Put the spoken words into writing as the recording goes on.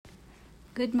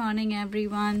Good morning,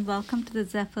 everyone. Welcome to the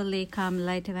Zephyr Lake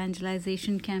Carmelite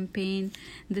Evangelization Campaign.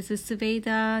 This is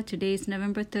Suveda. Today is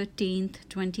November 13th,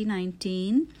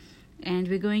 2019, and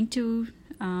we're going to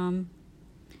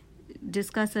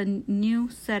discuss a new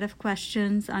set of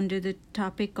questions under the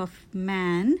topic of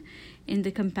man in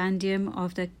the compendium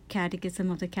of the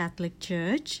Catechism of the Catholic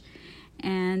Church.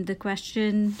 And the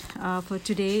question for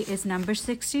today is number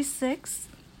 66.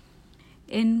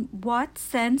 In what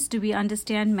sense do we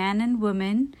understand man and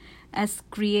woman as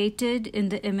created in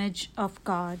the image of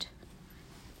God?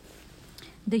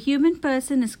 The human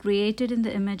person is created in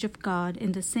the image of God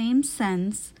in the same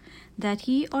sense that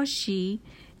he or she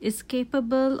is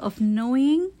capable of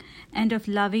knowing and of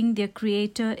loving their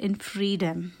Creator in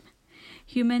freedom.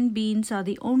 Human beings are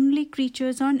the only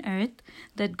creatures on earth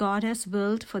that God has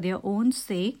willed for their own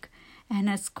sake and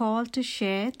has called to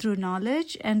share through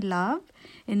knowledge and love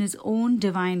in His own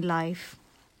divine life.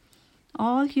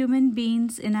 All human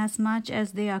beings, inasmuch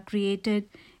as they are created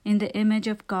in the image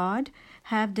of God,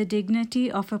 have the dignity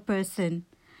of a person.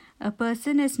 A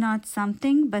person is not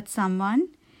something but someone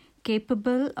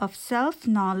capable of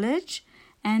self-knowledge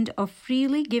and of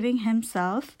freely giving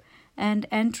himself and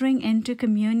entering into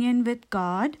communion with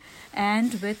God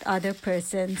and with other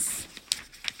persons.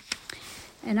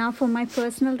 And now for my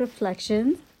personal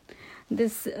reflection,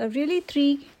 this really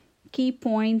three key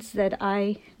points that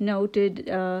I noted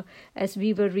as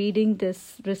we were reading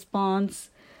this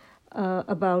response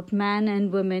about man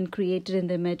and woman created in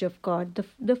the image of God.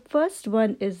 The first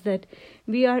one is that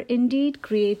we are indeed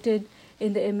created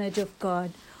in the image of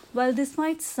God. While this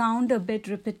might sound a bit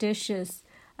repetitious,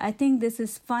 I think this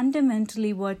is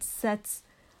fundamentally what sets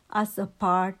us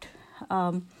apart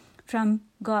from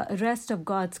the rest of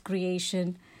God's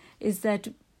creation, is that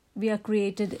we are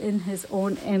created in His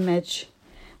own image.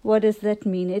 What does that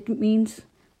mean? It means,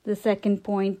 the second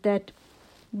point, that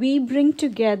we bring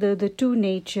together the two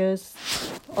natures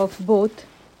of both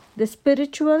the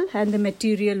spiritual and the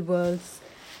material worlds.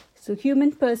 So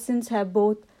human persons have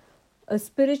both a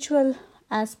spiritual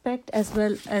aspect as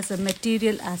well as a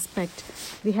material aspect.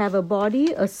 We have a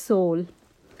body, a soul.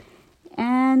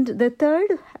 And the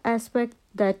third aspect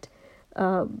that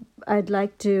I'd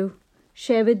like to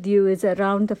share with you is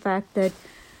around the fact that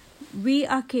we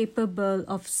are capable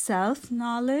of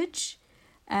self-knowledge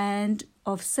and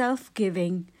of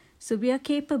self-giving. So we are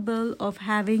capable of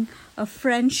having a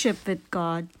friendship with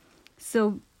God.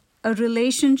 So a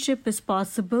relationship is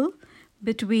possible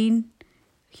between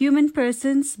human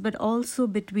persons, but also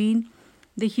between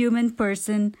the human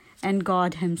person and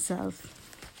God Himself.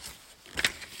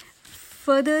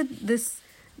 Further, this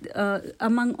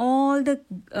among all the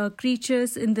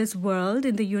creatures in this world,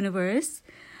 in the universe,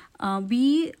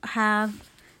 we have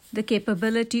the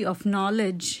capability of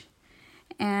knowledge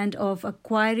and of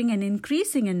acquiring and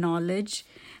increasing in knowledge,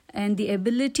 and the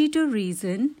ability to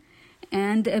reason,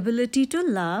 and the ability to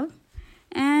love,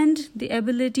 and the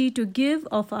ability to give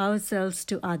of ourselves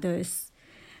to others.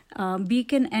 We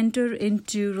can enter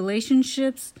into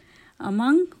relationships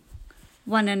among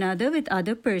one another with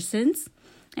other persons,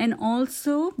 and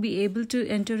also be able to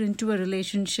enter into a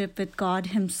relationship with God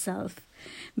Himself,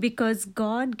 because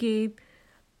God gave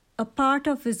a part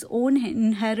of His own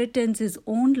inheritance, His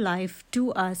own life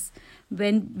to us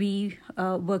when we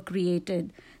were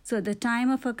created. So at the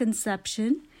time of our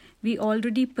conception, we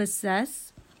already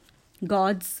possess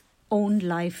God's own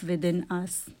life within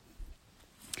us.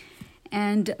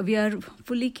 And we are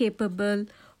fully capable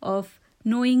of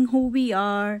knowing who we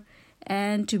are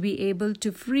and to be able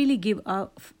to freely give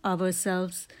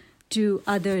ourselves to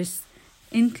others,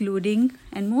 including,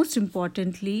 and most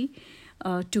importantly,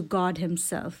 to God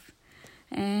Himself.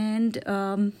 And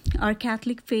our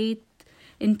Catholic faith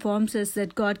informs us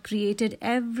that God created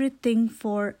everything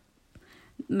for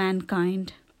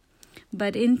mankind.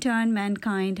 But in turn,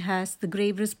 mankind has the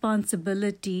grave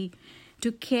responsibility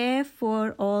to care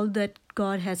for all that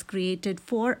God has created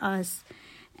for us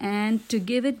and to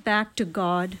give it back to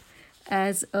God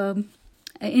as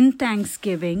in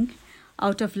thanksgiving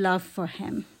out of love for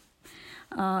Him.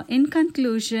 In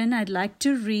conclusion, I'd like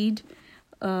to read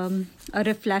a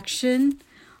reflection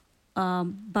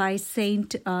by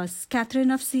Saint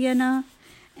Catherine of Siena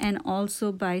and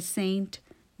also by Saint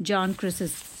John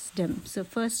Chrysostom. So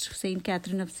first, Saint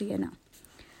Catherine of Siena.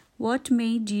 What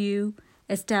made you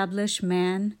establish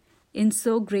man in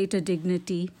so great a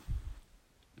dignity?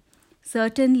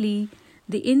 Certainly,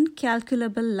 the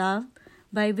incalculable love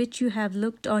by which you have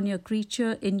looked on your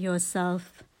creature in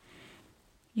yourself.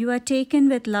 You are taken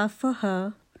with love for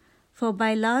her, for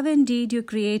by love indeed you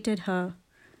created her.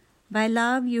 By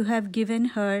love you have given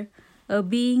her a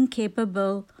being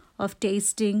capable of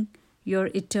tasting your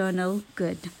eternal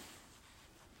good.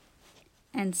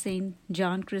 And St.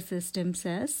 John Chrysostom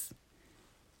says,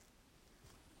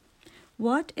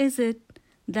 what is it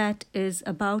that is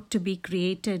about to be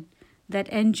created that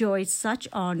enjoys such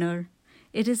honor?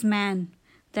 It is man,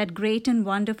 that great and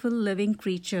wonderful living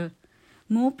creature,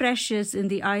 more precious in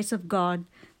the eyes of God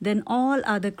than all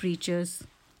other creatures.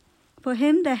 For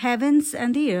him the heavens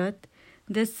and the earth,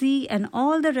 the sea and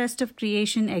all the rest of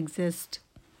creation exist.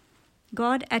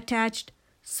 God attached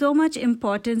so much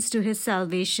importance to his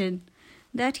salvation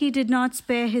that he did not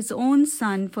spare his own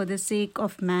Son for the sake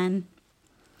of man.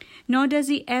 Nor does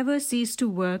he ever cease to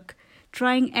work,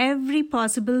 trying every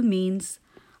possible means,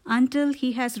 until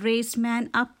he has raised man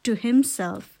up to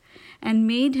himself and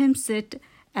made him sit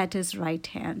at his right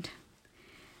hand.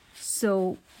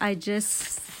 So I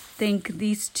just think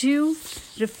these two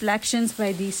reflections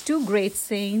by these two great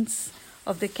saints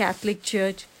of the Catholic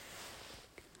Church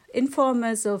inform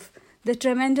us of the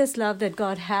tremendous love that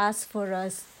God has for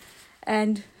us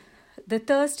and the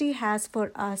thirst he has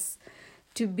for us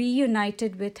to be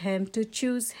united with him, to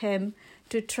choose him,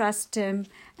 to trust him,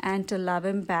 and to love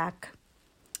him back.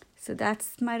 So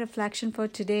that's my reflection for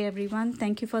today, everyone.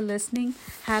 Thank you for listening.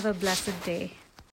 Have a blessed day.